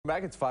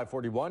Back at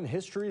 541,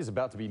 history is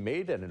about to be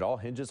made, and it all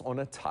hinges on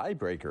a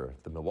tiebreaker.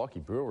 The Milwaukee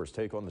Brewers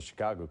take on the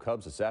Chicago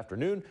Cubs this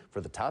afternoon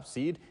for the top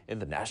seed in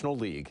the National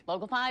League.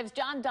 Local 5's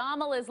John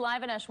Dommel is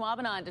live in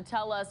Ashwaubenon to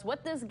tell us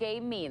what this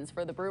game means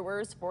for the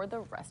Brewers for the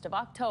rest of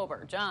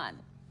October. John.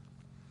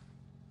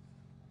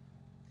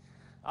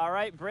 All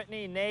right,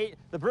 Brittany, Nate,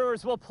 the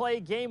Brewers will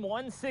play game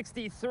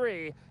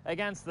 163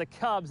 against the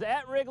Cubs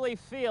at Wrigley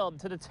Field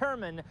to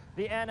determine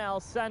the NL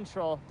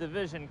Central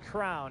Division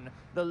crown.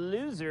 The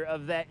loser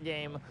of that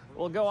game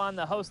will go on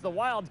to host the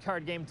wild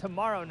card game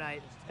tomorrow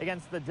night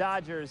against the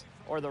Dodgers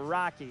or the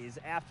Rockies.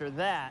 After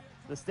that,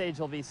 the stage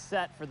will be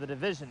set for the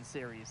division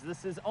series.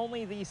 This is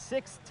only the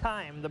 6th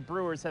time the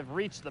Brewers have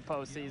reached the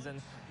postseason,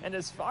 and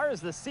as far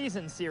as the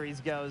season series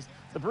goes,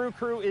 the Brew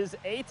Crew is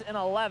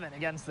 8-11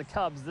 against the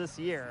Cubs this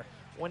year,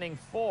 winning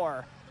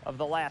 4 of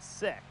the last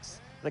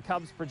 6. The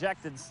Cubs'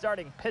 projected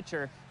starting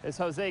pitcher is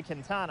Jose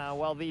Quintana,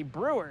 while the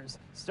Brewers'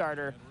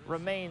 starter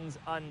remains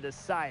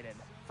undecided.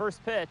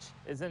 First pitch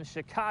is in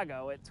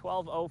Chicago at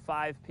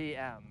 12:05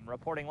 p.m.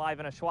 Reporting live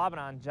in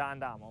Ashwaubenon, John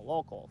Dommel,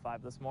 Local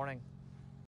 5 this morning.